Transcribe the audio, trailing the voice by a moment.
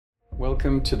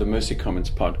Welcome to the Mercy Comments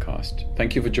podcast.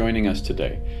 Thank you for joining us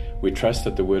today. We trust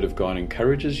that the Word of God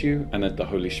encourages you and that the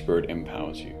Holy Spirit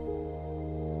empowers you.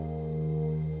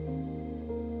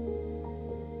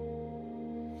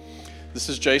 This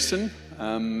is Jason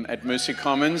at Mercy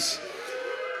Commons.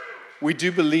 We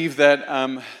do believe that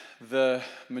the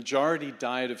majority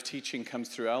diet of teaching comes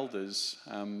through elders,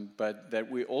 but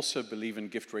that we also believe in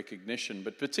gift recognition.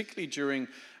 But particularly during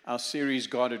our series,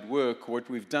 God at Work, what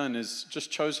we've done is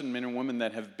just chosen men and women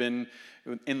that have been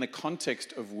in the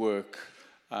context of work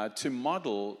to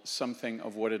model something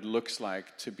of what it looks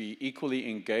like to be equally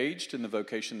engaged in the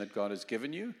vocation that God has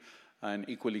given you and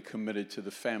equally committed to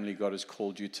the family God has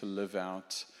called you to live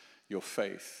out your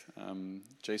faith.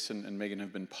 Jason and Megan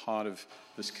have been part of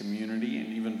this community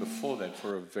and even before that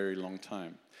for a very long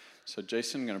time. So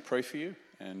Jason, I'm going to pray for you.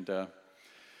 And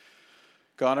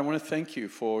God, I want to thank you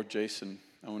for Jason.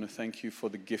 I want to thank you for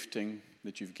the gifting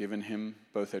that you've given him,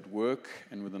 both at work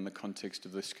and within the context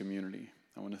of this community.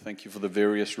 I want to thank you for the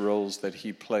various roles that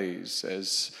he plays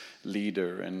as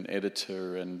leader and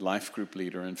editor and life group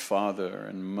leader and father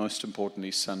and most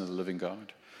importantly, son of the living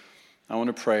God. I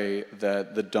want to pray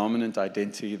that the dominant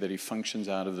identity that he functions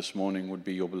out of this morning would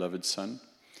be your beloved son.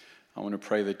 I want to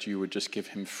pray that you would just give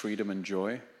him freedom and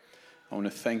joy. I want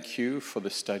to thank you for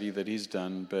the study that he's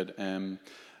done, but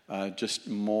just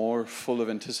more full of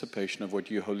anticipation of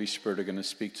what you, Holy Spirit, are going to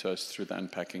speak to us through the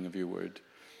unpacking of your word.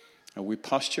 We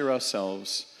posture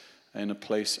ourselves in a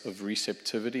place of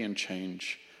receptivity and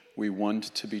change. We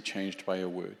want to be changed by your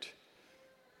word.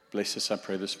 Bless us, I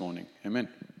pray, this morning. Amen.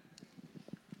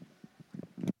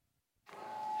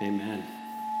 Amen.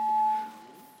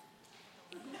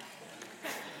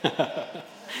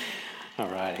 All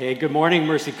right. Hey, good morning,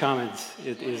 Mercy Commons.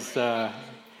 It is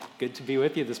good to be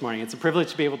with you this morning. It's a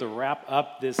privilege to be able to wrap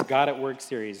up this God at Work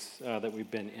series that we've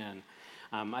been in.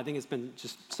 I think it's been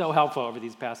just so helpful over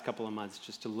these past couple of months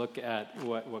just to look at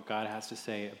what God has to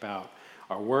say about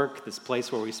our work, this place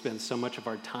where we spend so much of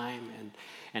our time,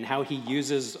 and how he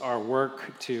uses our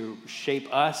work to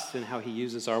shape us and how he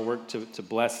uses our work to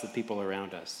bless the people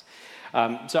around us.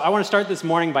 So I want to start this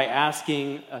morning by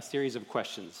asking a series of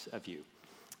questions of you.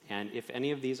 And if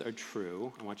any of these are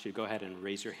true, I want you to go ahead and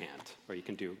raise your hand, or you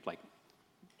can do like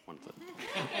one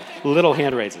of the little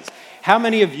hand raises. How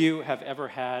many of you have ever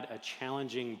had a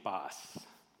challenging boss?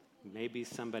 Maybe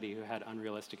somebody who had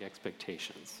unrealistic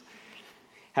expectations.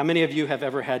 How many of you have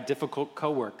ever had difficult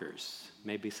coworkers?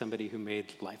 Maybe somebody who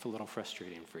made life a little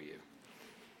frustrating for you.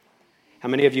 How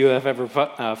many of you have ever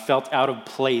felt out of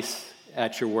place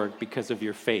at your work because of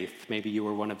your faith? Maybe you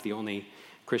were one of the only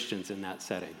Christians in that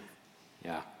setting.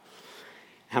 Yeah.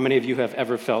 How many of you have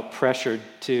ever felt pressured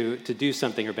to do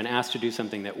something or been asked to do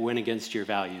something that went against your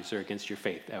values or against your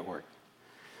faith at work?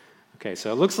 Okay,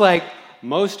 so it looks like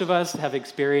most of us have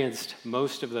experienced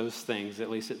most of those things, at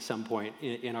least at some point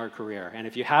in our career. And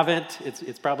if you haven't,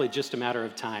 it's probably just a matter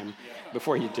of time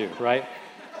before you do, right?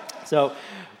 So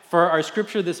for our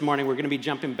scripture this morning, we're going to be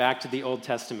jumping back to the Old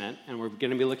Testament, and we're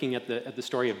going to be looking at the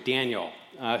story of Daniel,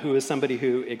 who is somebody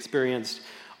who experienced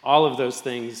all of those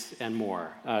things and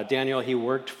more. Daniel, he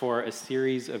worked for a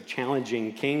series of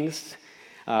challenging kings.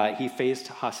 He faced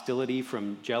hostility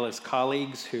from jealous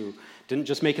colleagues who didn't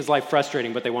just make his life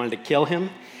frustrating, but they wanted to kill him.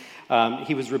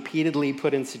 He was repeatedly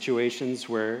put in situations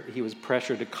where he was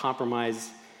pressured to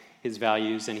compromise his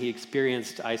values, and he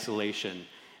experienced isolation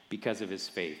because of his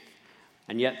faith.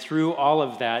 And yet through all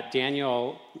of that,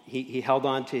 Daniel, he held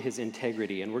on to his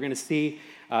integrity. And we're going to see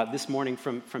this morning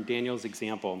from Daniel's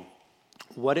example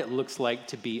what it looks like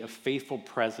to be a faithful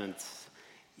presence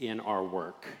in our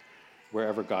work,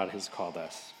 wherever God has called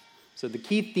us. So the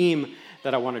key theme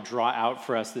that I want to draw out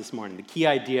for us this morning, the key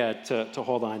idea to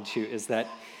hold on to is that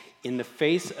in the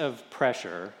face of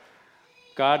pressure,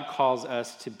 God calls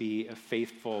us to be a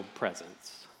faithful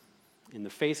presence. In the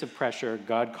face of pressure,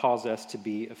 God calls us to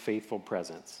be a faithful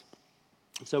presence.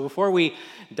 So before we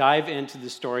dive into the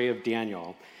story of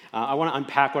Daniel, I want to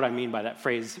unpack what I mean by that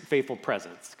phrase, faithful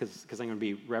presence, because I'm going to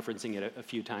be referencing it a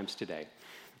few times today.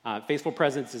 Faithful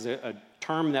presence is a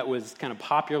term that was kind of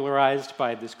popularized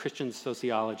by this Christian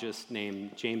sociologist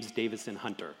named James Davison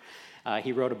Hunter.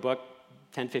 He wrote a book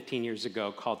 10, 15 years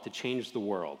ago called To Change the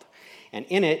World. And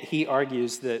in it, he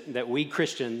argues that we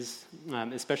Christians,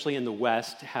 especially in the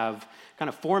West, have kind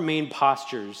of four main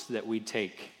postures that we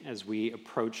take as we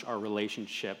approach our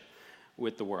relationship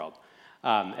with the world.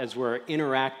 As we're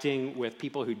interacting with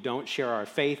people who don't share our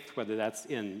faith, whether that's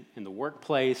in the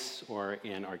workplace or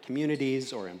in our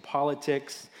communities or in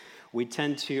politics, we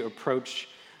tend to approach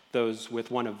those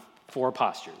with one of four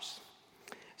postures.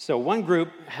 So one group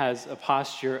has a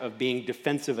posture of being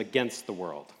defensive against the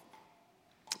world.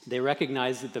 They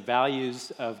recognize that the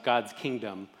values of God's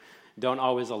kingdom don't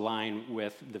always align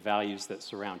with the values that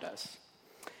surround us.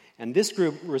 And this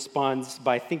group responds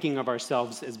by thinking of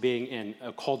ourselves as being in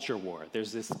a culture war.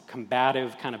 There's this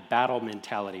combative kind of battle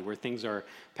mentality where things are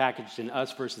packaged in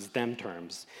us versus them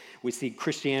terms. We see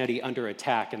Christianity under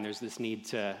attack, and there's this need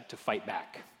to fight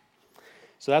back.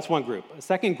 So that's one group. A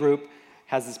second group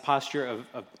has this posture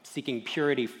of seeking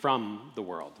purity from the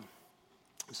world.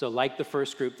 So like the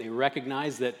first group, they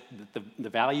recognize that the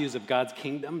values of God's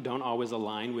kingdom don't always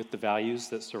align with the values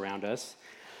that surround us.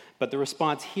 But the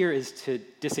response here is to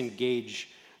disengage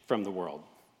from the world,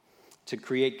 to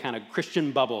create kind of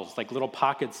Christian bubbles, like little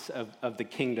pockets of the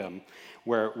kingdom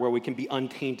where we can be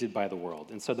untainted by the world.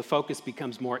 And so the focus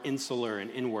becomes more insular and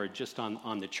inward just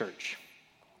on the church.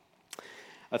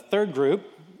 A third group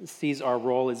sees our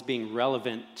role as being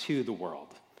relevant to the world.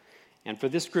 And for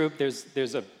this group,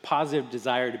 there's a positive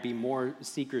desire to be more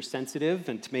seeker-sensitive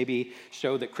and to maybe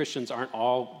show that Christians aren't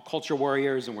all culture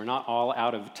warriors and we're not all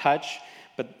out of touch.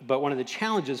 But one of the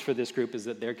challenges for this group is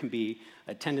that there can be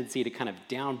a tendency to kind of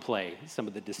downplay some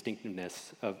of the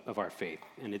distinctiveness of our faith.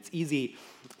 And it's easy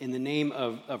in the name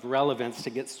of relevance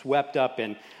to get swept up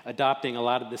in adopting a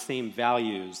lot of the same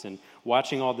values and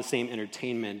watching all the same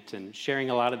entertainment and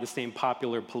sharing a lot of the same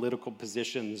popular political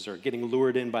positions or getting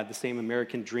lured in by the same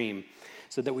American dream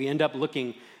so that we end up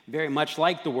looking very much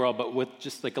like the world but with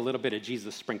just like a little bit of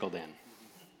Jesus sprinkled in.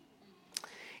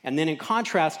 And then in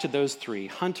contrast to those three,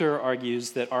 Hunter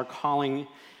argues that our calling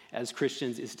as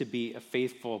Christians is to be a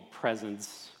faithful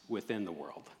presence within the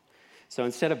world. So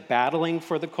instead of battling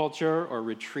for the culture or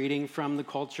retreating from the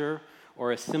culture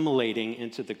or assimilating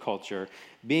into the culture,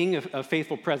 being a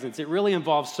faithful presence, it really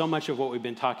involves so much of what we've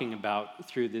been talking about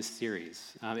through this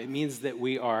series. It means that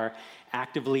we are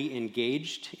actively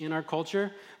engaged in our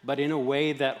culture, but in a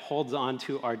way that holds on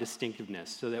to our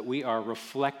distinctiveness so that we are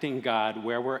reflecting God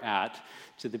where we're at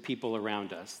to the people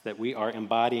around us, that we are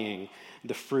embodying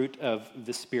the fruit of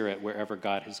the Spirit wherever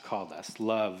God has called us: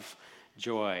 love,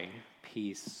 joy,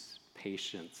 peace,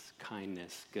 patience,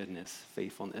 kindness, goodness,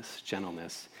 faithfulness,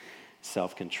 gentleness,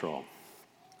 self-control.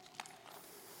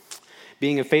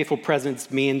 Being a faithful presence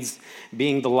means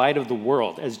being the light of the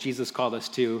world, as Jesus called us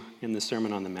to in the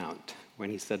Sermon on the Mount,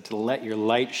 when he said to let your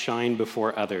light shine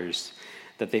before others,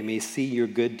 that they may see your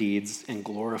good deeds and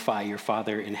glorify your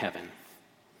Father in heaven.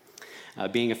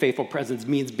 Being a faithful presence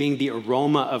means being the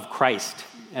aroma of Christ,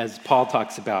 as Paul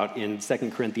talks about in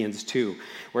 2 Corinthians 2,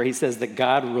 where he says that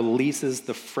God releases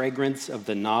the fragrance of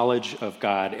the knowledge of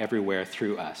God everywhere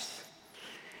through us.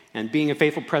 And being a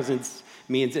faithful presence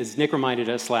means, as Nick reminded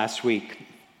us last week,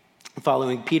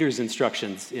 following Peter's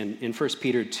instructions in 1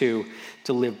 Peter 2,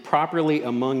 to live properly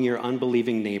among your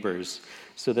unbelieving neighbors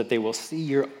so that they will see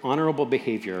your honorable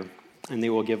behavior and they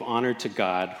will give honor to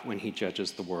God when he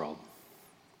judges the world.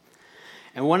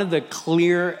 And one of the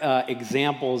clear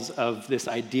examples of this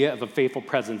idea of a faithful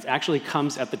presence actually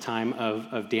comes at the time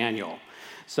of Daniel.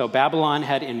 So Babylon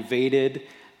had invaded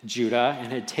Judah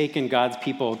and had taken God's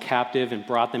people captive and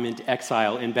brought them into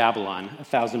exile in Babylon,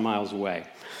 1,000 miles away.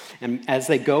 And as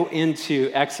they go into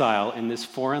exile in this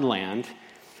foreign land,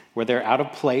 where they're out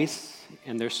of place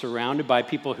and they're surrounded by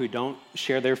people who don't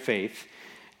share their faith,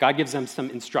 God gives them some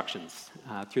instructions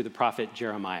through the prophet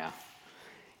Jeremiah.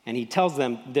 And he tells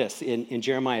them this in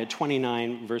Jeremiah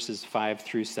 29, verses 5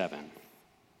 through 7.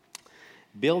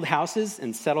 Build houses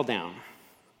and settle down.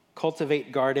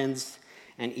 Cultivate gardens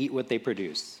and eat what they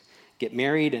produce. Get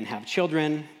married and have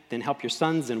children. Then help your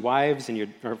sons and wives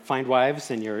find wives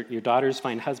and your daughters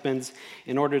find husbands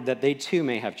in order that they too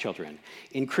may have children.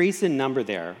 Increase in number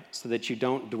there so that you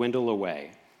don't dwindle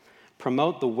away.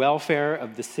 Promote the welfare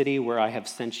of the city where I have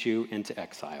sent you into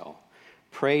exile.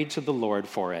 Pray to the Lord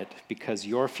for it, because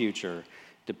your future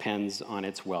depends on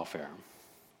its welfare.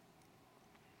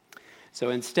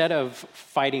 So instead of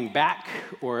fighting back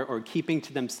or keeping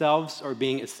to themselves or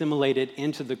being assimilated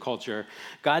into the culture,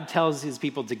 God tells his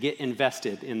people to get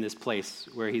invested in this place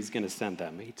where he's going to send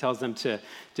them. He tells them to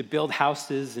build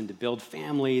houses and to build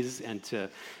families and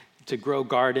to grow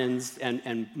gardens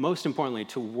and most importantly,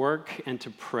 to work and to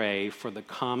pray for the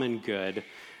common good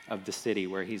of the city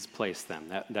where he's placed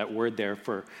them. That word there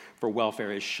for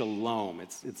welfare is shalom.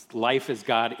 It's life as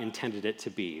God intended it to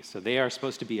be. So they are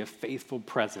supposed to be a faithful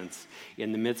presence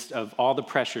in the midst of all the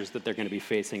pressures that they're going to be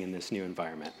facing in this new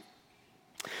environment.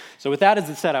 So with that as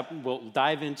a setup, we'll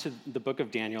dive into the book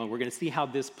of Daniel, and we're going to see how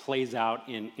this plays out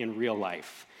in real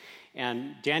life.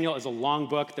 And Daniel is a long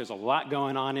book. There's a lot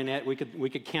going on in it. We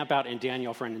could camp out in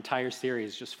Daniel for an entire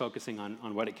series just focusing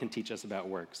on what it can teach us about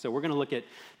work. So we're going to look at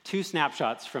two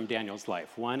snapshots from Daniel's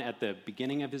life, one at the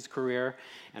beginning of his career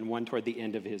and one toward the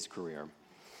end of his career.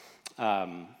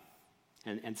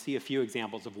 and see a few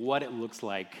examples of what it looks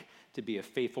like to be a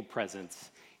faithful presence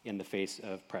in the face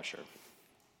of pressure.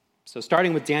 So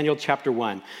starting with Daniel chapter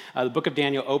 1, the book of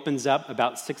Daniel opens up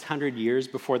about 600 years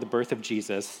before the birth of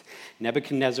Jesus.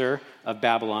 Nebuchadnezzar of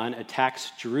Babylon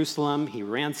attacks Jerusalem, he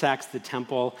ransacks the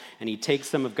temple, and he takes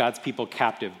some of God's people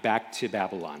captive back to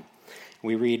Babylon.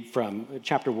 We read from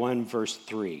chapter 1, verse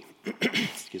 3.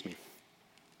 Excuse me.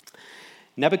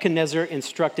 Nebuchadnezzar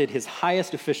instructed his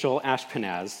highest official,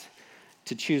 Ashpenaz,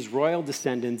 to choose royal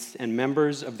descendants and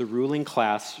members of the ruling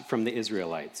class from the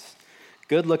Israelites.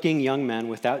 Good-looking young men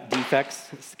without defects,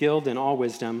 skilled in all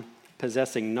wisdom,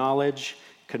 possessing knowledge,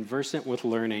 conversant with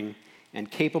learning, and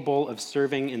capable of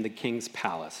serving in the king's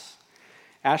palace.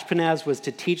 Ashpenaz was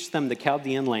to teach them the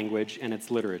Chaldean language and its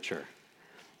literature.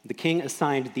 The king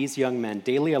assigned these young men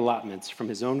daily allotments from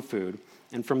his own food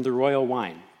and from the royal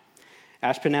wine.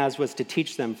 Ashpenaz was to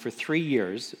teach them for 3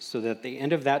 years so that at the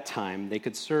end of that time they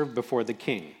could serve before the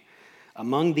king.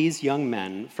 Among these young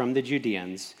men from the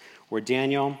Judeans were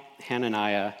Daniel,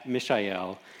 Hananiah,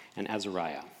 Mishael, and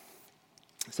Azariah.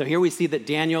 So here we see that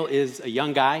Daniel is a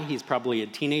young guy. He's probably a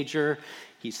teenager.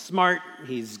 He's smart.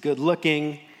 He's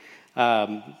good-looking.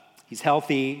 He's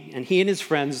healthy. And he and his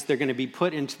friends, they're going to be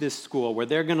put into this school where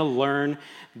they're going to learn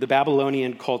the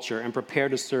Babylonian culture and prepare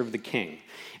to serve the king.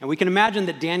 And we can imagine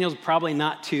that Daniel's probably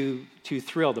not too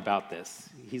thrilled about this.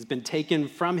 He's been taken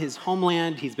from his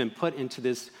homeland. He's been put into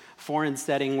this foreign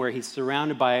setting where he's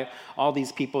surrounded by all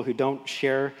these people who don't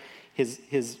share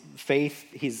his faith.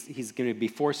 He's going to be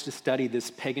forced to study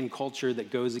this pagan culture that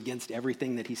goes against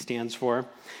everything that he stands for.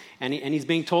 And he's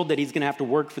being told that he's going to have to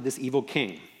work for this evil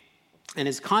king. And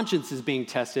his conscience is being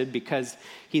tested because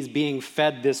he's being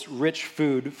fed this rich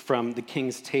food from the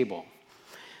king's table.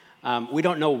 We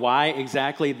don't know why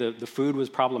exactly the food was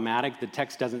problematic. The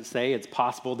text doesn't say. It's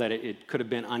possible that it could have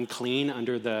been unclean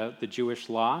under the Jewish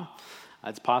law.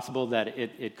 It's possible that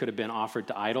it could have been offered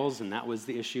to idols, and that was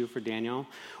the issue for Daniel.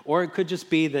 Or it could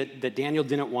just be that Daniel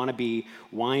didn't want to be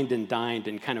wined and dined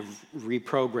and kind of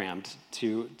reprogrammed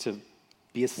to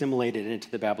be assimilated into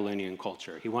the Babylonian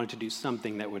culture. He wanted to do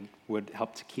something that would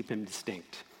help to keep him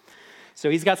distinct.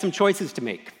 So he's got some choices to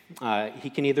make.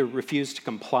 He can either refuse to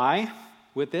comply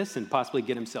with this and possibly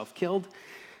get himself killed.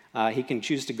 He can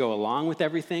choose to go along with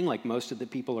everything like most of the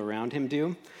people around him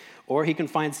do, or he can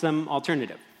find some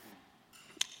alternative.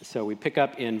 So we pick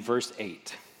up in verse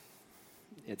 8.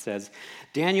 It says,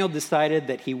 Daniel decided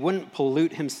that he wouldn't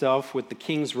pollute himself with the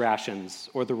king's rations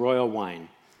or the royal wine,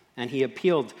 and he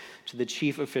appealed to the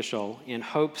chief official in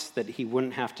hopes that he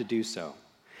wouldn't have to do so.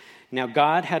 Now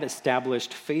God had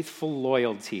established faithful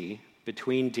loyalty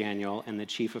between Daniel and the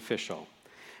chief official.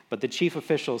 But the chief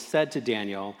official said to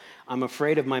Daniel, I'm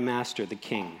afraid of my master, the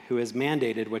king, who has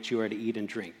mandated what you are to eat and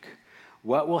drink.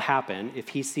 What will happen if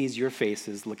he sees your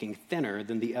faces looking thinner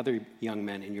than the other young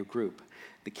men in your group?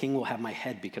 The king will have my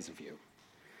head because of you.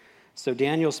 So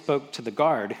Daniel spoke to the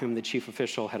guard whom the chief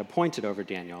official had appointed over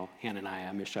Daniel,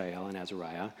 Hananiah, Mishael, and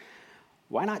Azariah.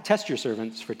 Why not test your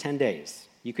servants for 10 days?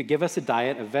 You could give us a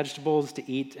diet of vegetables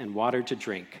to eat and water to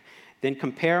drink. Then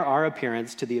compare our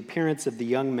appearance to the appearance of the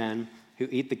young men who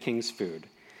eat the king's food.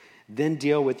 Then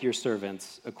deal with your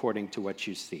servants according to what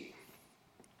you see.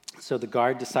 So the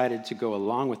guard decided to go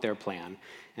along with their plan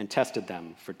and tested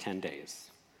them for 10 days.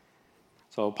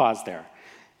 So I'll pause there.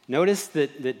 Notice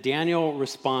that Daniel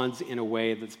responds in a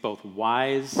way that's both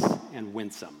wise and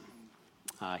winsome.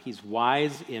 He's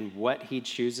wise in what he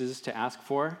chooses to ask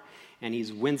for, and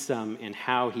he's winsome in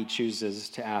how he chooses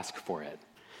to ask for it.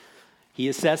 He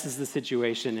assesses the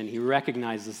situation, and he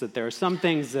recognizes that there are some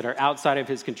things that are outside of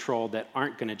his control that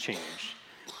aren't going to change.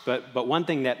 But one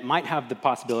thing that might have the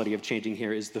possibility of changing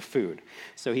here is the food.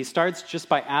 So he starts just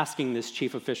by asking this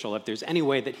chief official if there's any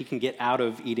way that he can get out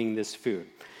of eating this food.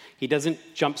 He doesn't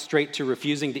jump straight to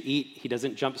refusing to eat. He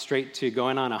doesn't jump straight to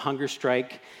going on a hunger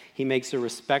strike. He makes a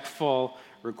respectful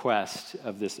request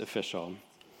of this official,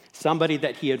 somebody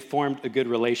that he had formed a good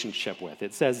relationship with.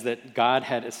 It says that God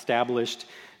had established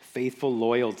faithful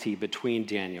loyalty between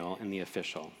Daniel and the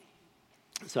official.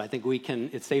 So I think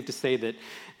it's safe to say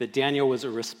that Daniel was a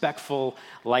respectful,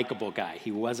 likable guy.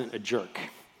 He wasn't a jerk.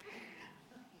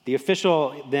 The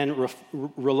official then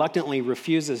reluctantly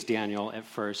refuses Daniel at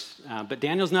first, but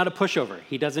Daniel's not a pushover.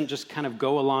 He doesn't just kind of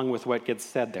go along with what gets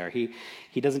said there. He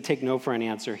doesn't take no for an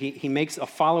answer. He makes a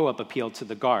follow-up appeal to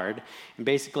the guard, and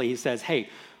basically he says, hey,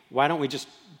 why don't we just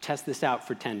test this out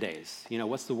for 10 days? You know,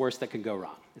 what's the worst that could go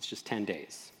wrong? It's just 10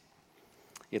 days.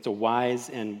 It's a wise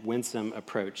and winsome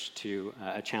approach to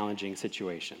a challenging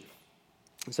situation.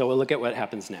 So we'll look at what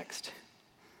happens next.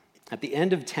 At the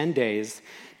end of 10 days,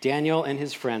 Daniel and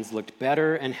his friends looked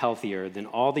better and healthier than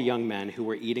all the young men who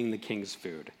were eating the king's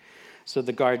food. So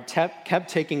the guard kept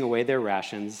taking away their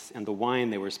rations and the wine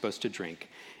they were supposed to drink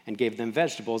and gave them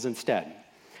vegetables instead.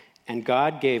 And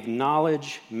God gave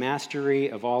knowledge, mastery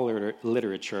of all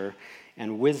literature,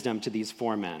 and wisdom to these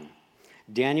 4 men.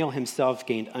 Daniel himself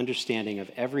gained understanding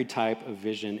of every type of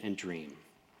vision and dream.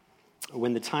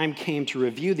 When the time came to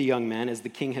review the young men as the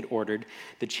king had ordered,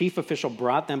 the chief official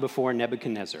brought them before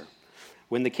Nebuchadnezzar.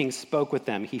 When the king spoke with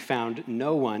them, he found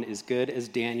no one as good as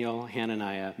Daniel,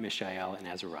 Hananiah, Mishael, and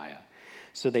Azariah.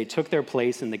 So they took their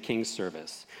place in the king's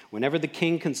service. Whenever the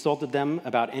king consulted them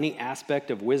about any aspect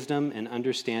of wisdom and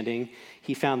understanding,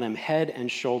 he found them head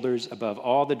and shoulders above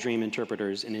all the dream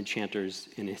interpreters and enchanters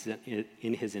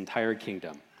in his entire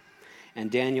kingdom.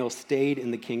 And Daniel stayed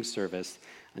in the king's service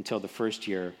until the first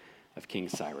year of King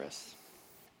Cyrus.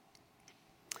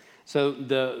 So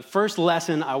the first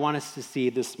lesson I want us to see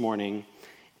this morning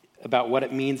about what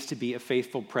it means to be a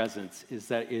faithful presence is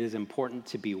that it is important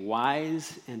to be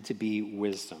wise and to be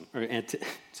wisdom, and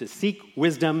to seek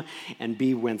wisdom and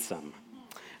be winsome.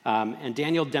 And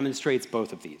Daniel demonstrates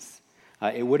both of these.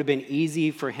 It would have been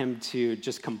easy for him to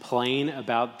just complain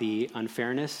about the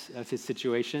unfairness of his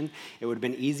situation. It would have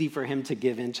been easy for him to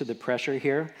give in to the pressure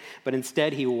here. But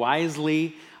instead, he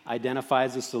wisely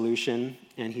identifies a solution,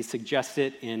 and he suggests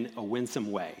it in a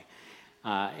winsome way.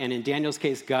 And in Daniel's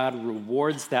case, God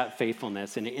rewards that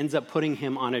faithfulness, and it ends up putting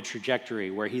him on a trajectory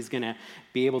where he's going to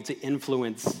be able to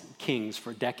influence kings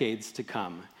for decades to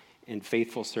come in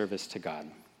faithful service to God.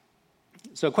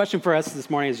 So a question for us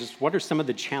this morning is just, what are some of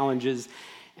the challenges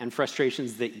and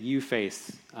frustrations that you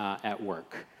face at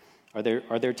work? Are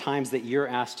there times that you're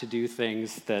asked to do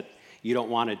things that you don't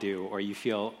want to do or you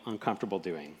feel uncomfortable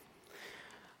doing?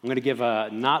 I'm going to give a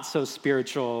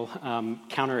not-so-spiritual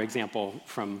counterexample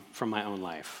from my own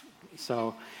life.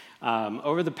 So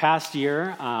over the past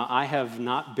year, I have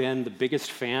not been the biggest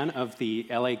fan of the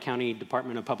LA County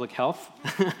Department of Public Health.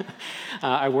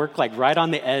 I work right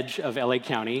on the edge of LA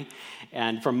County,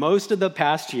 and for most of the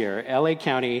past year, LA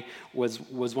County was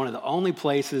one of the only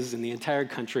places in the entire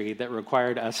country that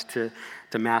required us to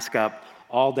mask up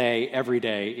all day, every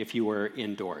day, if you were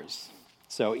indoors.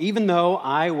 So even though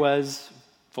I was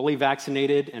fully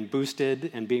vaccinated and boosted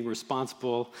and being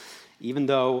responsible, even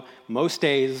though most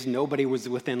days nobody was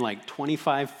within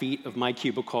 25 feet of my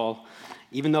cubicle,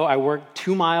 even though I worked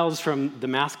 2 miles from the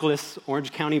maskless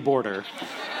Orange County border,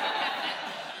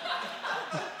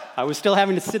 I was still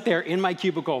having to sit there in my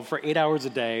cubicle for 8 hours a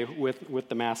day with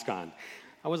the mask on.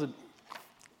 I wasn't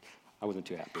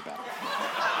too happy about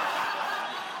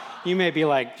it. You may be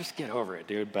like, just get over it,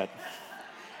 dude, but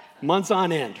months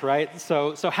on end, right?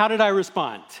 So how did I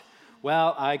respond?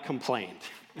 Well, I complained.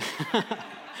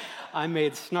 I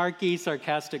made snarky,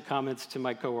 sarcastic comments to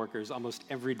my coworkers almost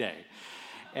every day.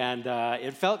 And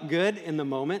it felt good in the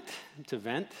moment to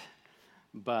vent,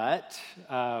 but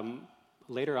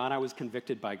later on I was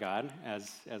convicted by God,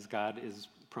 as God is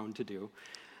prone to do,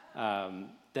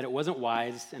 that it wasn't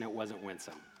wise and it wasn't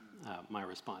winsome. My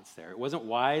response there. It wasn't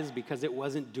wise because it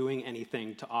wasn't doing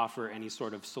anything to offer any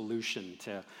sort of solution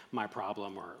to my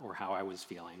problem or how I was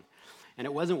feeling. And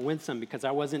it wasn't winsome because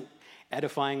I wasn't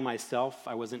edifying myself.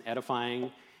 I wasn't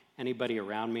edifying anybody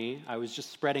around me. I was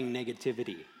just spreading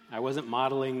negativity. I wasn't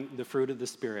modeling the fruit of the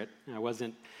Spirit. I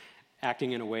wasn't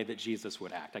acting in a way that Jesus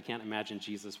would act. I can't imagine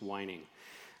Jesus whining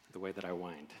the way that I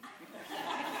whined.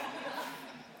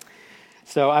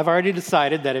 So I've already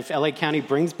decided that if LA County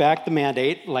brings back the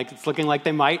mandate, like it's looking like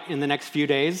they might in the next few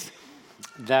days,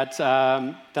 that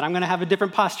I'm going to have a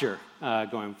different posture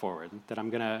going forward. That I'm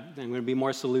going to be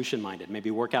more solution-minded,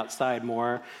 maybe work outside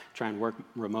more, try and work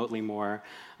remotely more,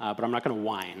 but I'm not going to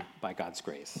whine by God's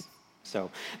grace.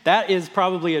 So that is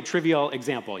probably a trivial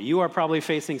example. You are probably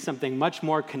facing something much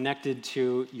more connected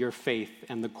to your faith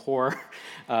and the core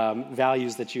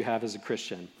values that you have as a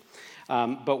Christian.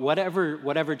 But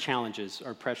whatever challenges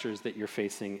or pressures that you're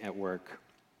facing at work,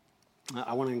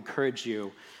 I want to encourage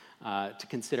you to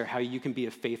consider how you can be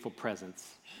a faithful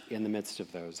presence in the midst of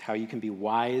those, how you can be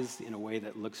wise in a way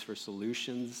that looks for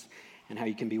solutions, and how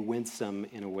you can be winsome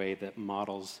in a way that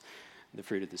models the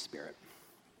fruit of the Spirit.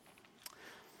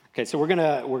 Okay, so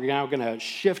we're now gonna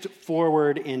shift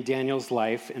forward in Daniel's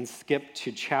life and skip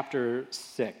to chapter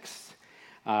 6.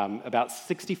 About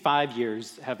 65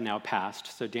 years have now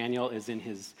passed, so Daniel is in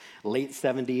his late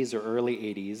 70s or early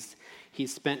 80s.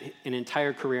 He's spent an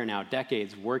entire career now,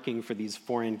 decades, working for these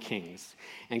foreign kings.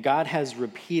 And God has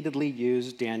repeatedly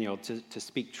used Daniel to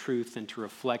speak truth and to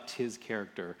reflect his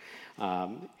character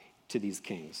to these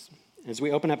kings. As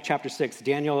we open up chapter 6,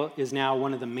 Daniel is now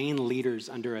one of the main leaders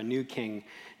under a new king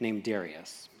named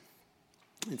Darius.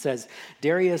 It says,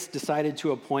 Darius decided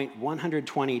to appoint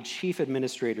 120 chief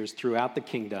administrators throughout the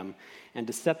kingdom and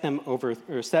to set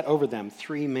over them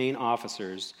 3 main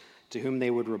officers to whom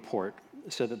they would report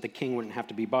so that the king wouldn't have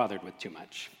to be bothered with too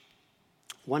much.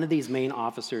 One of these main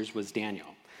officers was Daniel.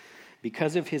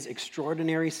 Because of his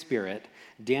extraordinary spirit,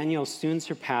 Daniel soon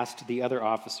surpassed the other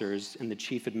officers and the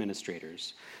chief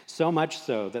administrators, so much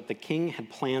so that the king had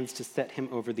plans to set him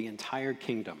over the entire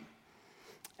kingdom.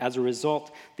 As a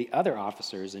result, the other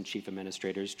officers and chief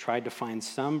administrators tried to find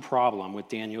some problem with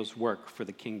Daniel's work for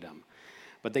the kingdom,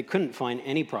 but they couldn't find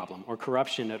any problem or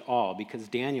corruption at all because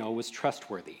Daniel was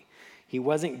trustworthy. He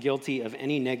wasn't guilty of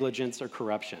any negligence or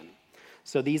corruption.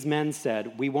 So these men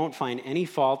said, "We won't find any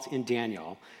fault in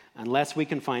Daniel unless we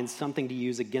can find something to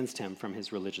use against him from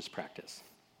his religious practice."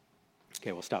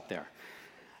 Okay, we'll stop there.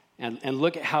 And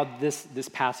look at how this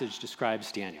passage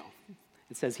describes Daniel.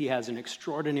 It says he has an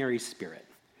extraordinary spirit.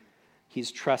 He's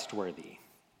trustworthy.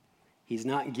 He's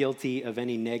not guilty of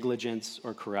any negligence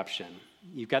or corruption.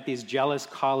 You've got these jealous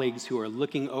colleagues who are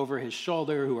looking over his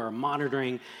shoulder, who are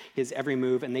monitoring his every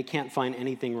move, and they can't find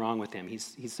anything wrong with him.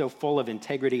 He's so full of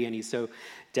integrity, and he's so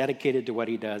dedicated to what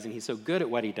he does, and he's so good at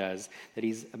what he does that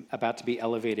he's about to be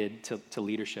elevated to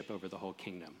leadership over the whole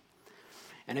kingdom.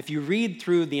 And if you read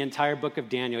through the entire book of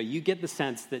Daniel, you get the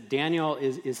sense that Daniel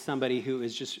is somebody who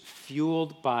is just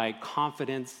fueled by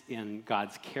confidence in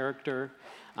God's character.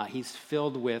 He's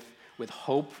filled with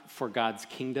hope for God's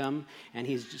kingdom, and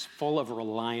he's just full of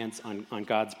reliance on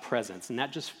God's presence. And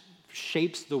that just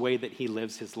shapes the way that he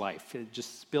lives his life. It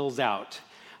just spills out.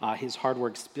 His hard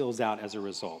work spills out as a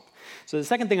result. So the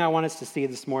second thing I want us to see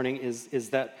this morning is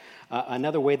that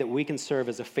another way that we can serve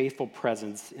as a faithful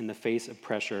presence in the face of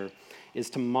pressure is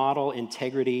to model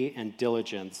integrity and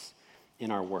diligence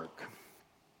in our work.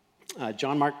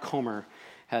 John Mark Comer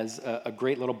has a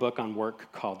great little book on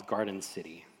work called Garden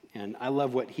City. And I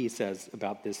love what he says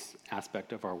about this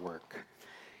aspect of our work.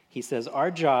 He says, our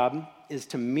job is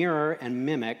to mirror and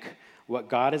mimic what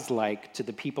God is like to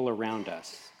the people around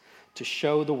us, to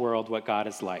show the world what God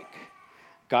is like.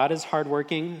 God is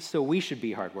hardworking, so we should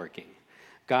be hardworking.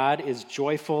 God is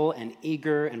joyful and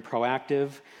eager and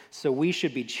proactive, so we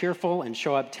should be cheerful and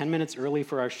show up 10 minutes early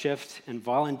for our shift and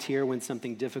volunteer when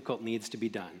something difficult needs to be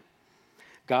done.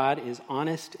 God is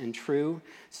honest and true,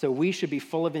 so we should be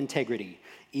full of integrity,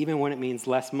 even when it means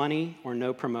less money or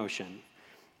no promotion,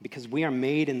 because we are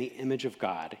made in the image of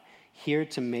God, here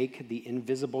to make the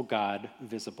invisible God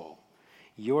visible.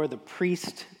 You're the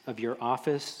priest of your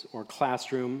office or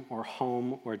classroom or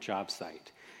home or job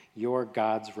site. You're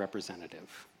God's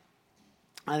representative.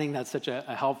 I think that's such a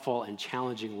helpful and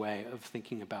challenging way of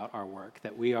thinking about our work,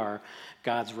 that we are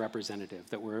God's representative,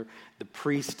 that we're the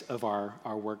priest of our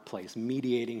workplace,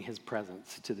 mediating his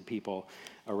presence to the people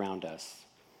around us.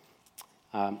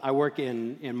 I work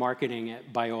in marketing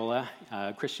at Biola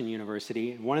Christian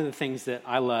University. One of the things that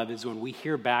I love is when we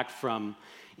hear back from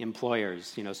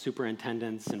employers,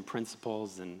 superintendents and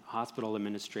principals and hospital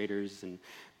administrators and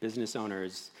business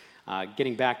owners,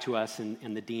 getting back to us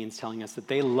and the deans telling us that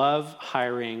they love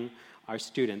hiring our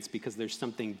students because there's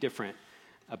something different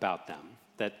about them.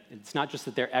 That it's not just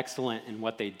that they're excellent in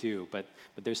what they do, but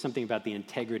there's something about the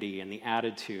integrity and the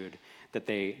attitude that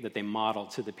they model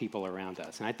to the people around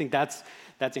us. And I think that's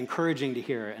encouraging to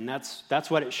hear, and that's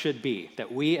what it should be, that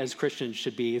we as Christians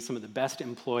should be some of the best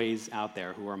employees out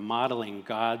there who are modeling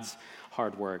God's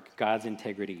hard work, God's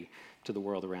integrity to the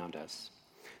world around us.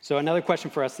 So another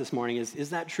question for us this morning is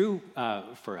that true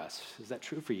for us? Is that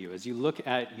true for you? As you look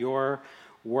at your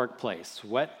workplace,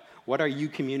 what are you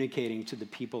communicating to the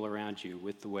people around you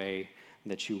with the way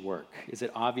that you work? Is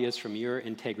it obvious from your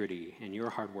integrity and your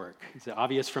hard work? Is it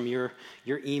obvious from your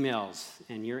emails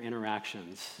and your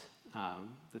interactions,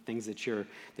 the things that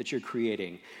you're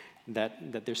creating,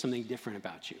 that there's something different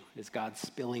about you? Is God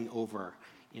spilling over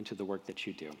into the work that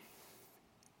you do?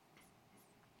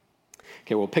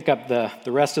 Okay, we'll pick up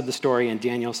the rest of the story in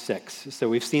Daniel 6. So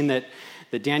we've seen that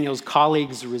Daniel's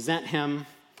colleagues resent him.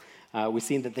 We've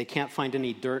seen that they can't find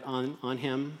any dirt on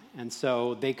him. And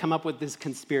so they come up with this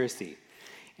conspiracy.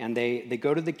 And they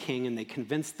go to the king and they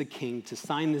convince the king to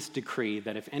sign this decree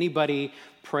that if anybody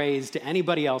prays to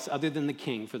anybody else other than the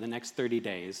king for the next 30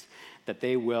 days, that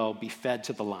they will be fed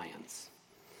to the lions.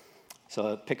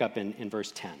 So pick up in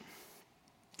verse 10.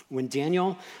 When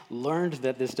Daniel learned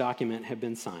that this document had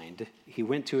been signed, he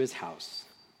went to his house.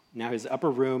 Now his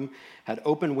upper room had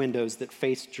open windows that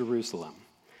faced Jerusalem.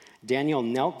 Daniel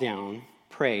knelt down,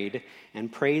 prayed,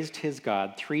 and praised his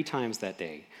God 3 times that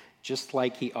day, just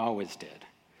like he always did.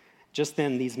 Just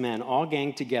then these men, all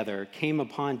ganged together, came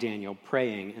upon Daniel,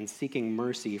 praying and seeking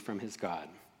mercy from his God.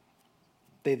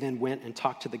 They then went and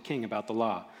talked to the king about the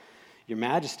law. Your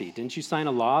Majesty, didn't you sign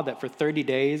a law that for 30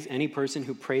 days, any person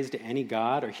who prays to any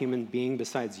god or human being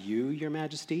besides you, Your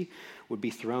Majesty, would be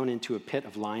thrown into a pit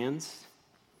of lions?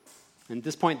 And at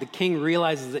this point, the king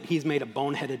realizes that he's made a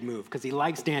boneheaded move because he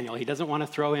likes Daniel. He doesn't want to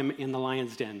throw him in the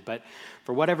lion's den. But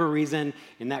for whatever reason,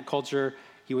 in that culture,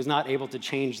 he was not able to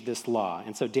change this law.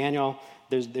 And so Daniel,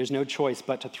 there's no choice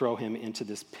but to throw him into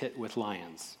this pit with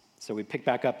lions. So we pick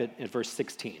back up at verse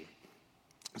 16.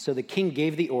 So the king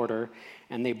gave the order,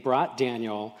 and they brought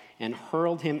Daniel and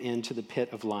hurled him into the pit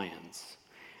of lions.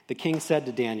 The king said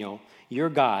to Daniel, "Your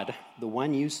God, the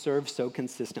one you serve so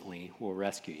consistently, will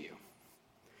rescue you."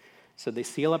 So they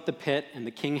seal up the pit, and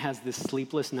the king has this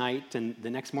sleepless night, and the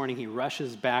next morning he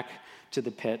rushes back to the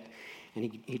pit,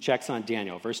 and he checks on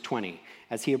Daniel. Verse 20,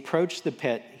 as he approached the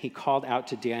pit, he called out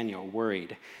to Daniel,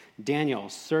 worried, "Daniel,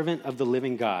 servant of the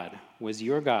living God, was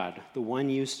your God, the one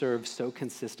you serve so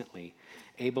consistently,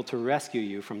 able to rescue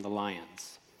you from the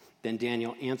lions?" Then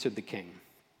Daniel answered the king,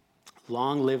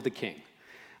 "Long live the king.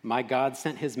 My God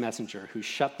sent his messenger who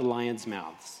shut the lions'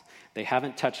 mouths. They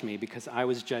haven't touched me because I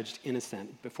was judged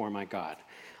innocent before my God.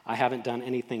 I haven't done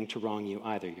anything to wrong you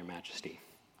either, Your Majesty."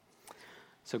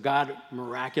 So God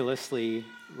miraculously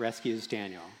rescues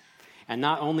Daniel. And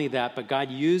not only that, but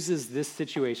God uses this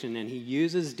situation and he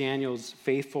uses Daniel's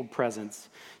faithful presence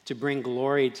to bring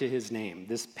glory to his name.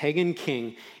 This pagan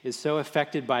king is so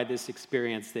affected by this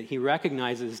experience that he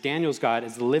recognizes Daniel's God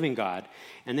as the living God,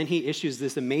 and then he issues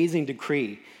this amazing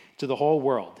decree to the whole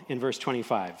world in verse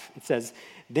 25. It says,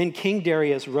 "Then King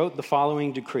Darius wrote the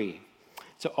following decree: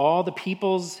 to all the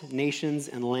peoples, nations,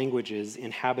 and languages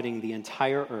inhabiting the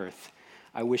entire earth,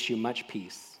 I wish you much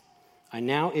peace. I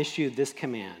now issue this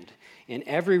command. In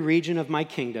every region of my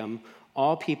kingdom,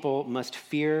 all people must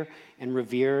fear and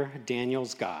revere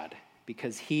Daniel's God,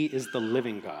 because he is the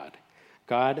living God.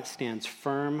 God stands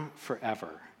firm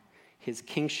forever. His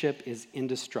kingship is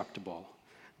indestructible.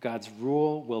 God's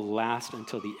rule will last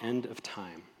until the end of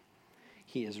time.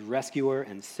 He is rescuer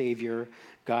and savior.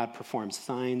 God performs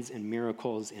signs and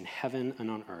miracles in heaven and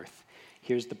on earth.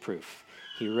 Here's the proof.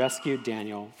 He rescued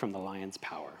Daniel from the lion's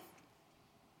power."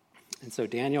 And so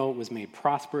Daniel was made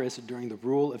prosperous during the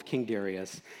rule of King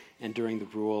Darius and during the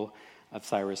rule of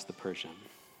Cyrus the Persian.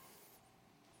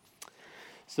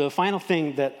 So the final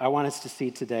thing that I want us to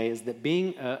see today is that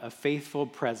being a faithful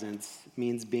presence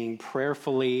means being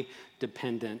prayerfully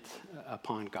dependent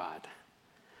upon God.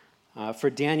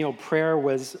 For Daniel, prayer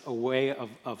was a way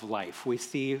of life. We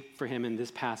see for him in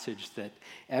this passage that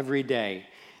every day,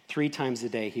 3 times a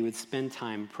day, he would spend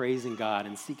time praising God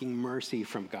and seeking mercy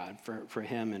from God for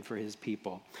him and for his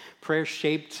people. Prayer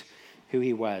shaped who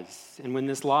he was. And when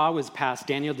this law was passed,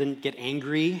 Daniel didn't get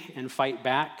angry and fight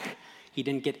back. He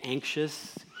didn't get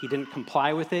anxious. He didn't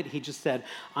comply with it. He just said,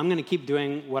 "I'm going to keep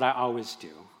doing what I always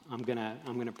do. I'm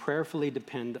going to prayerfully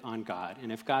depend on God.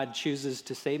 And if God chooses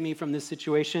to save me from this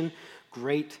situation,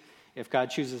 great. If God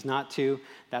chooses not to,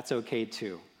 that's okay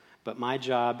too. But my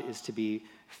job is to be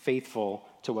faithful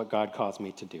to what God calls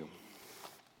me to do."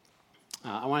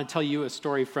 I want to tell you a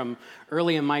story from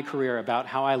early in my career about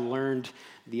how I learned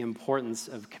the importance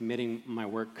of committing my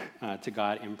work to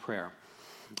God in prayer.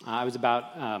 I was about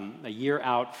a year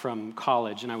out from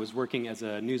college, and I was working as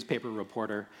a newspaper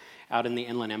reporter out in the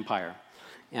Inland Empire.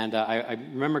 And I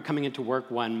remember coming into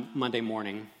work one Monday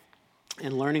morning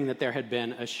and learning that there had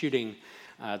been a shooting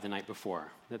the night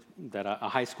before, that a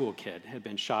high school kid had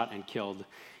been shot and killed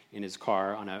in his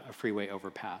car on a freeway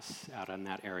overpass out in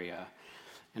that area.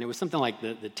 And it was something like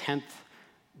the 10th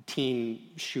teen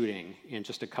shooting in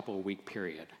just a couple of week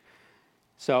period.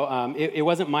 So it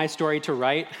wasn't my story to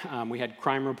write. We had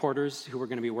crime reporters who were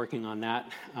going to be working on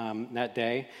that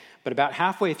day. But about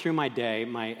halfway through my day,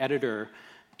 my editor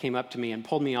came up to me and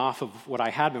pulled me off of what I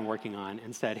had been working on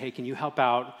and said, "Hey, can you help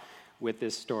out with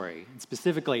this story? And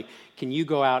specifically, can you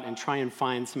go out and try and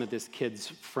find some of this kid's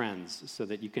friends so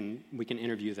that we can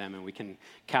interview them and we can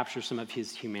capture some of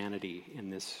his humanity in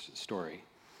this story?"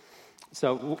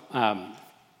 So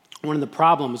one of the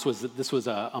problems was that this was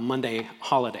a Monday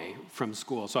holiday from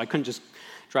school, so I couldn't just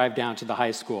drive down to the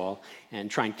high school and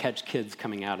try and catch kids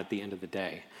coming out at the end of the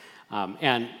day.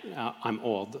 And I'm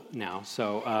old now,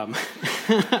 so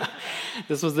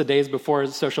this was the days before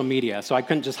social media, so I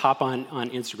couldn't just hop on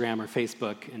Instagram or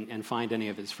Facebook and find any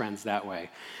of his friends that way.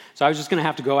 So I was just going to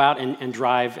have to go out and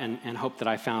drive and hope that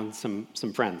I found some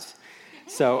friends.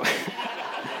 So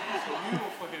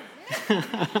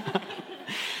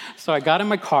So I got in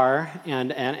my car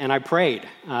and I prayed.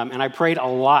 And I prayed a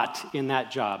lot in that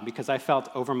job because I felt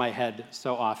over my head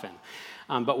so often.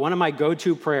 But one of my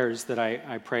go-to prayers that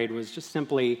I prayed was just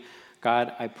simply,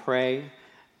 God, I pray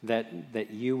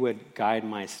that you would guide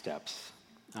my steps,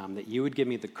 that you would give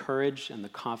me the courage and the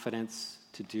confidence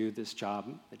to do this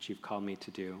job that you've called me to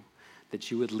do,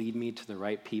 that you would lead me to the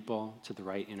right people, to the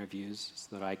right interviews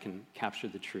so that I can capture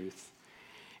the truth.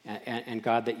 And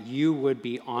God, that you would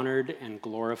be honored and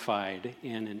glorified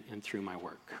in and through my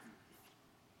work.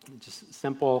 Just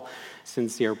simple,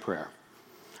 sincere prayer.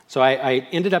 So I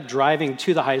ended up driving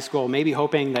to the high school, maybe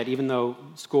hoping that even though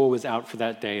school was out for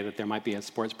that day, that there might be a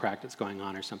sports practice going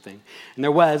on or something. And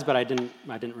there was, but I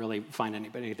didn't really find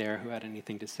anybody there who had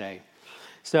anything to say.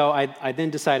 So I then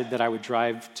decided that I would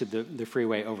drive to the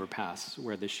freeway overpass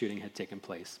where the shooting had taken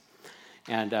place.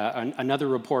 And another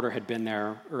reporter had been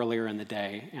there earlier in the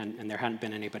day, and there hadn't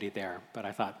been anybody there, but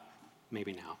I thought,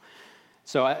 maybe now.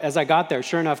 So as I got there,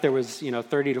 sure enough, there was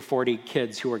 30 to 40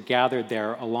 kids who were gathered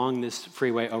there along this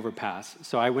freeway overpass.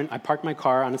 So I parked my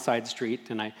car on a side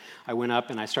street, and I went up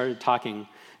and I started talking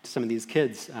to some of these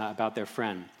kids about their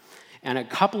friend. And a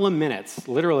couple of minutes,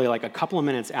 literally like a couple of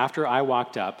minutes after I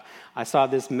walked up, I saw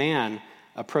this man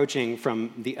approaching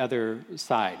from the other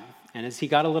side. And as he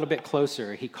got a little bit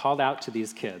closer, he called out to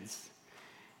these kids.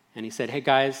 And he said, "Hey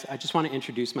guys, I just want to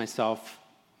introduce myself.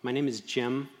 My name is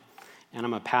Jim, and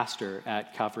I'm a pastor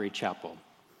at Calvary Chapel.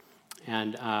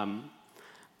 And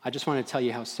I just want to tell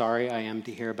you how sorry I am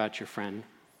to hear about your friend.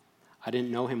 I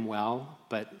didn't know him well,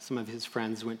 but some of his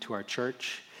friends went to our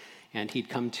church, and he'd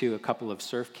come to a couple of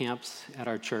surf camps at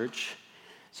our church.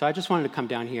 So I just wanted to come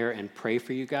down here and pray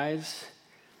for you guys.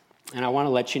 And I want to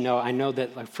let you know, I know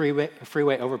that a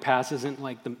freeway overpass isn't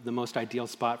like the most ideal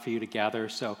spot for you to gather,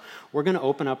 so we're going to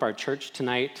open up our church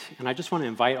tonight, and I just want to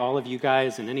invite all of you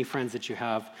guys and any friends that you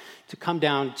have to come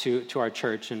down to our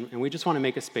church, and we just want to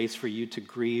make a space for you to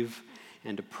grieve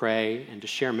and to pray and to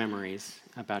share memories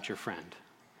about your friend."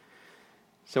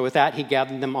 So with that, he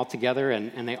gathered them all together,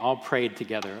 and they all prayed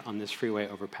together on this freeway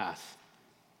overpass.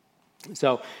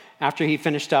 So after he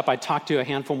finished up, I talked to a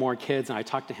handful more kids, and I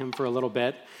talked to him for a little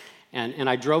bit. And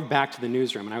I drove back to the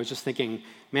newsroom, and I was just thinking,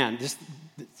 man, this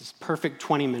perfect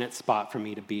 20-minute spot for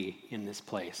me to be in this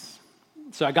place.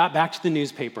 So I got back to the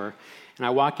newspaper, and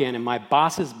I walk in, and my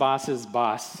boss's boss's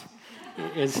boss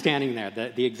is standing there,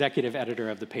 the executive editor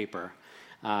of the paper.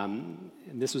 And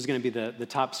this was going to be the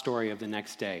top story of the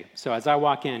next day. So as I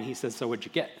walk in, he says, "So what'd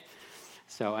you get?"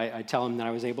 So I tell him that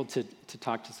I was able to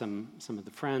talk to some of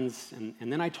the friends,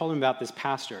 and then I told him about this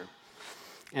pastor.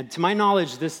 And to my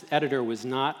knowledge, this editor was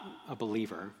not a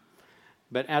believer.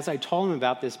 But as I told him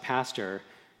about this pastor,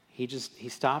 he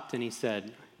stopped and he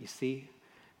said, "You see,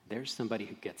 there's somebody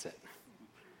who gets it."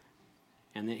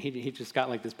 And then he just got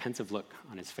like this pensive look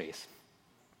on his face.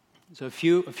 So a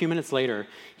few minutes later,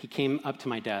 he came up to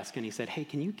my desk and he said, "Hey,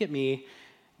 can you get me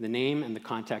the name and the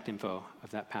contact info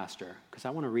of that pastor? Because I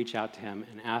want to reach out to him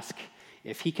and ask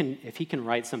if he can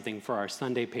write something for our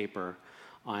Sunday paper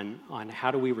on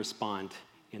how do we respond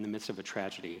in the midst of a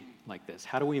tragedy like this?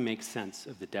 How do we make sense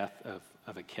of the death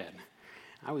of a kid?"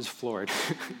 I was floored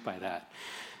by that.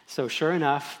 So sure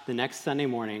enough, the next Sunday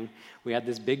morning, we had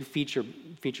this big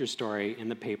feature story in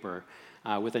the paper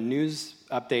with a news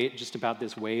update just about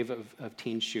this wave of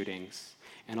teen shootings.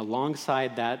 And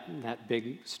alongside that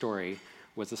big story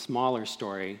was a smaller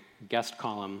story, guest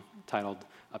column, titled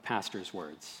 "A Pastor's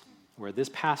Words," where this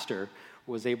pastor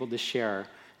was able to share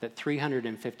that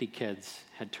 350 kids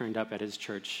had turned up at his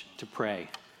church to pray.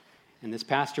 And this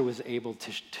pastor was able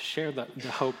to share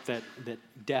the hope that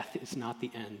death is not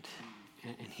the end.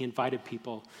 And he invited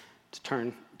people to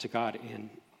turn to God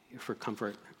for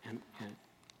comfort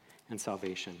and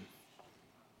salvation.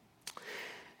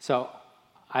 So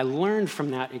I learned from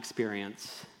that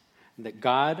experience that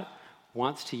God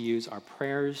wants to use our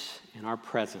prayers and our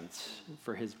presence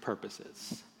for his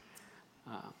purposes.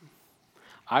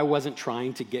 I wasn't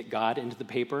trying to get God into the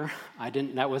paper.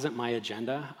 That wasn't my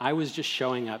agenda. I was just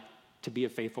showing up to be a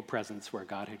faithful presence where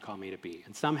God had called me to be.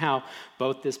 And somehow,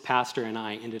 both this pastor and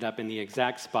I ended up in the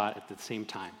exact spot at the same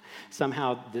time.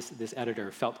 Somehow, this editor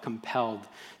felt compelled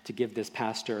to give this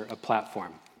pastor a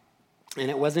platform. And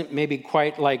it wasn't maybe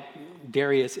quite like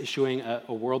Darius issuing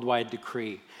a worldwide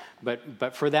decree,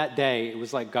 but for that day, it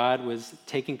was like God was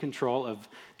taking control of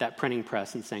that printing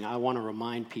press and saying, "I want to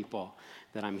remind people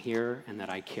that I'm here and that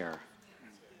I care."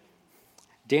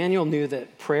 Daniel knew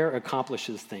that prayer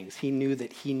accomplishes things. He knew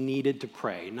that he needed to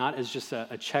pray, not as just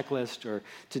a checklist or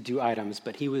to-do items,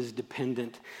 but he was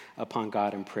dependent upon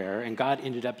God in prayer, and God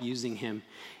ended up using him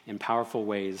in powerful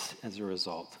ways as a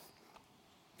result.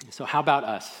 So how about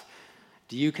us?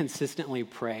 Do you consistently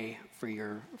pray for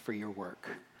your work?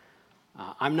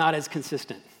 I'm not as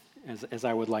consistent as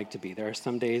I would like to be. There are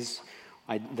some days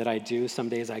that I do. Some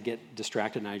days I get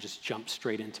distracted and I just jump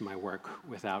straight into my work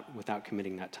without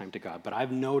committing that time to God. But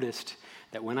I've noticed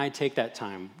that when I take that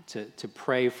time to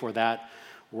pray for that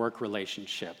work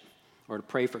relationship, or to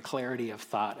pray for clarity of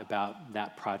thought about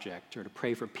that project, or to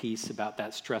pray for peace about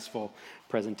that stressful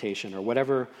presentation, or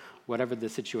whatever the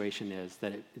situation is,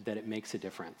 that it makes a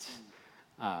difference.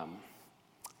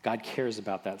 God cares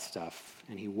about that stuff,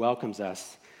 and he welcomes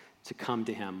us to come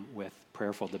to him with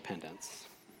prayerful dependence.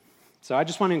 So I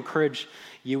just want to encourage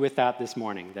you with that this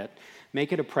morning, that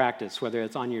make it a practice, whether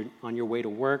it's on your way to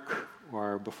work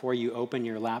or before you open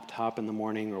your laptop in the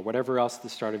morning or whatever else the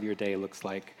start of your day looks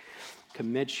like.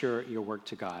 Commit your work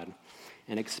to God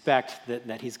and expect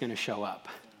that he's going to show up.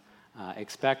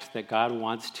 Expect that God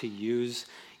wants to use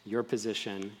your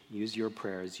position, use your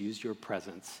prayers, use your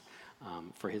presence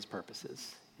for his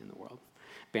purposes in the world.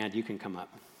 Band, you can come up.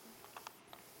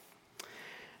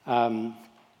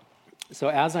 So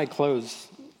as I close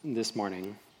this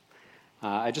morning,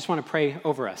 I just want to pray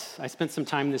over us. I spent some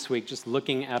time this week just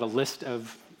looking at a list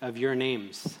of your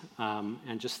names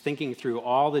and just thinking through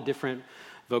all the different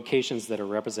vocations that are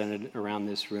represented around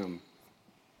this room.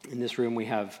 In this room, we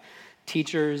have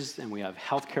teachers and we have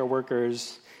healthcare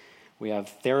workers. We have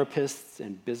therapists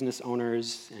and business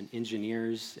owners and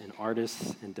engineers and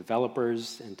artists and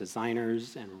developers and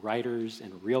designers and writers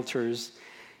and realtors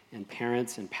and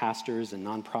parents and pastors and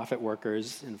nonprofit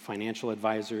workers and financial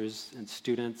advisors and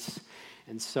students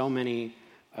and so many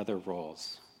other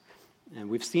roles. And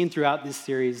we've seen throughout this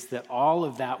series that all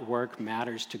of that work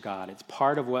matters to God. It's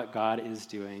part of what God is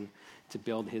doing to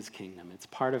build his kingdom. It's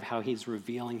part of how he's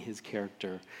revealing his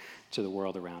character to the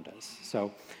world around us.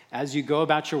 So as you go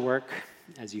about your work,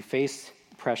 as you face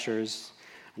pressures,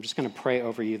 I'm just going to pray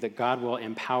over you that God will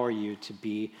empower you to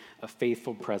be a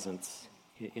faithful presence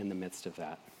in the midst of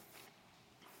that.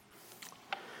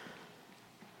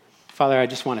 Father, I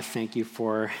just want to thank you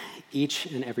for each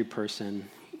and every person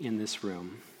in this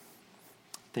room.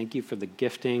 Thank you for the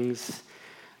giftings.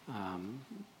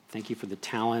 Thank you for the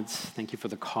talents. Thank you for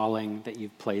the calling that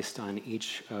you've placed on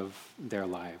each of their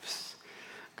lives.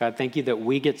 God, thank you that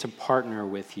we get to partner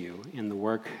with you in the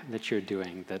work that you're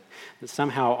doing, that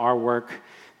somehow our work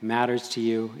matters to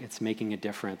you. It's making a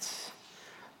difference.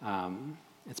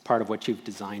 It's part of what you've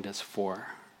designed us for.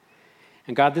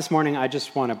 And God, this morning, I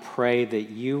just want to pray that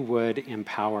you would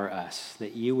empower us,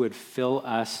 that you would fill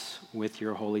us with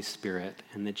your Holy Spirit,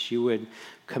 and that you would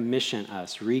commission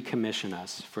us, recommission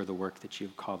us for the work that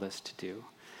you've called us to do.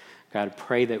 God, I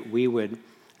pray that we would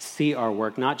see our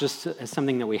work not just as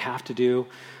something that we have to do,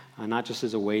 not just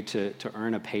as a way to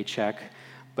earn a paycheck,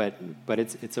 but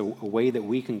it's a way that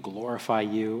we can glorify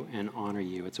you and honor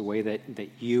you. It's a way that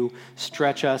you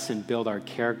stretch us and build our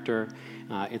character.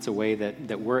 It's a way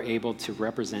that we're able to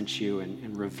represent you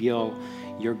and reveal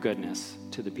your goodness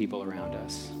to the people around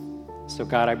us. So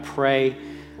God, I pray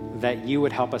that you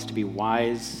would help us to be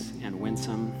wise and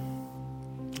winsome.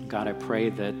 God, I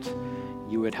pray that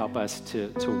you would help us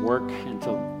to work and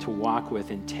to walk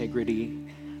with integrity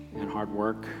and hard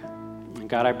work. And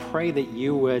God, I pray that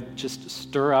you would just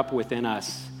stir up within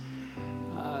us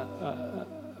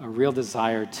a real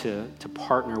desire to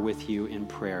partner with you in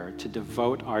prayer, to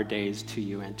devote our days to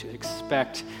you, and to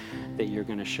expect that you're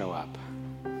going to show up.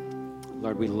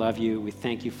 Lord, we love you. We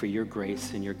thank you for your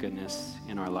grace and your goodness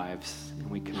in our lives, and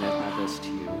we commit all this to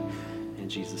you in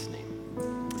Jesus' name.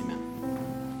 Amen.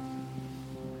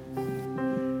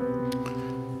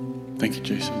 Thank you,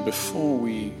 Jason. Before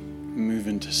we move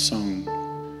into song,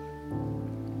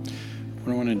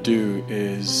 what I want to do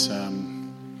is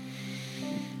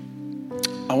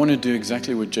I want to do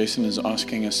exactly what Jason is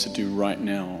asking us to do right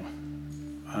now,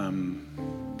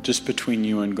 just between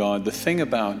you and God. The thing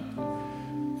about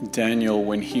Daniel,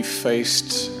 when he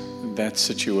faced that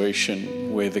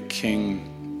situation where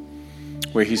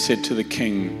he said to the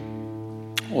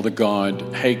king or the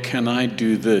God, hey, can I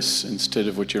do this instead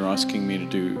of what you're asking me to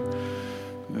do?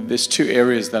 There's two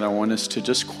areas that I want us to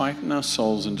just quieten our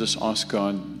souls and just ask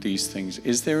God these things.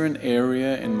 Is there an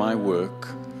area in my work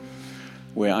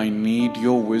where I need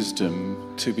your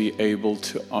wisdom to be able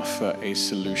to offer a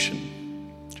solution?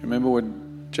 Do you remember what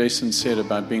Jason said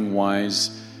about being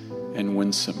wise and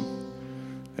winsome?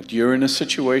 That you're in a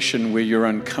situation where you're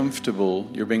uncomfortable,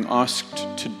 you're being asked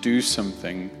to do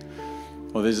something,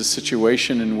 or there's a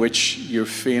situation in which you're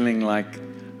feeling like,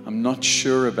 I'm not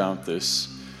sure about this,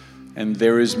 and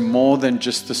there is more than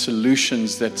just the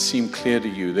solutions that seem clear to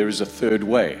you. There is a third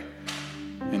way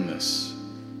in this.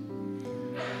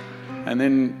 And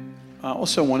then I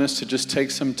also want us to just take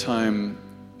some time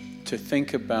to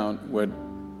think about what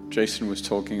Jason was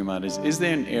talking about. Is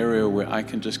there an area where I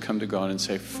can just come to God and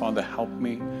say, Father, help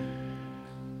me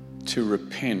to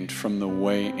repent from the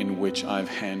way in which I've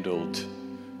handled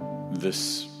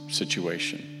this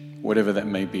situation? Whatever that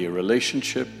may be, a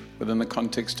relationship within the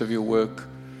context of your work,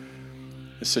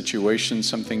 a situation,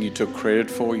 something you took credit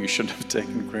for, you shouldn't have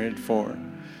taken credit for.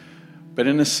 But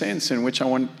in a sense in which I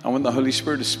want the Holy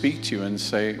Spirit to speak to you and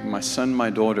say, my son, my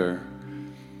daughter,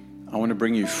 I want to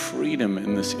bring you freedom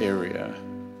in this area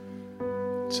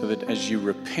so that as you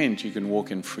repent, you can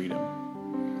walk in freedom.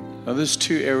 Now, there's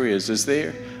two areas.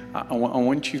 I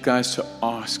want you guys to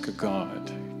ask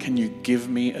God, can you give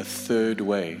me a third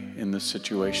way in this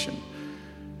situation?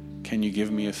 Can you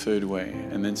give me a third way?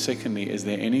 And then secondly, is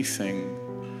there anything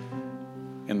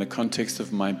in the context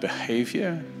of my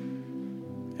behavior,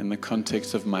 in the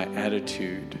context of my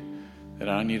attitude, that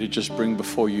I need to just bring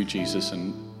before you, Jesus,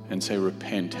 and say,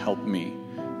 repent, help me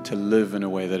to live in a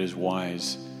way that is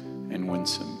wise and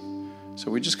winsome.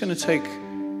 So we're just going to take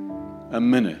a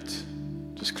minute.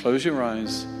 Just close your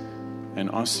eyes and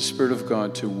ask the Spirit of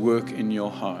God to work in your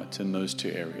heart in those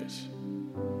two areas.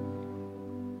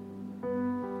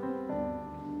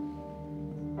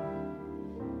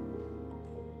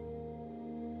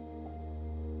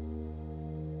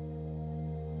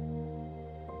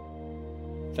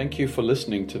 Thank you for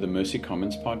listening to the Mercy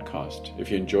Commons podcast.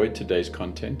 If you enjoyed today's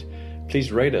content,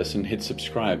 please rate us and hit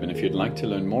subscribe. And if you'd like to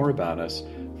learn more about us,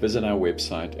 visit our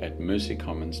website at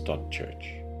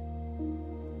mercycommons.church.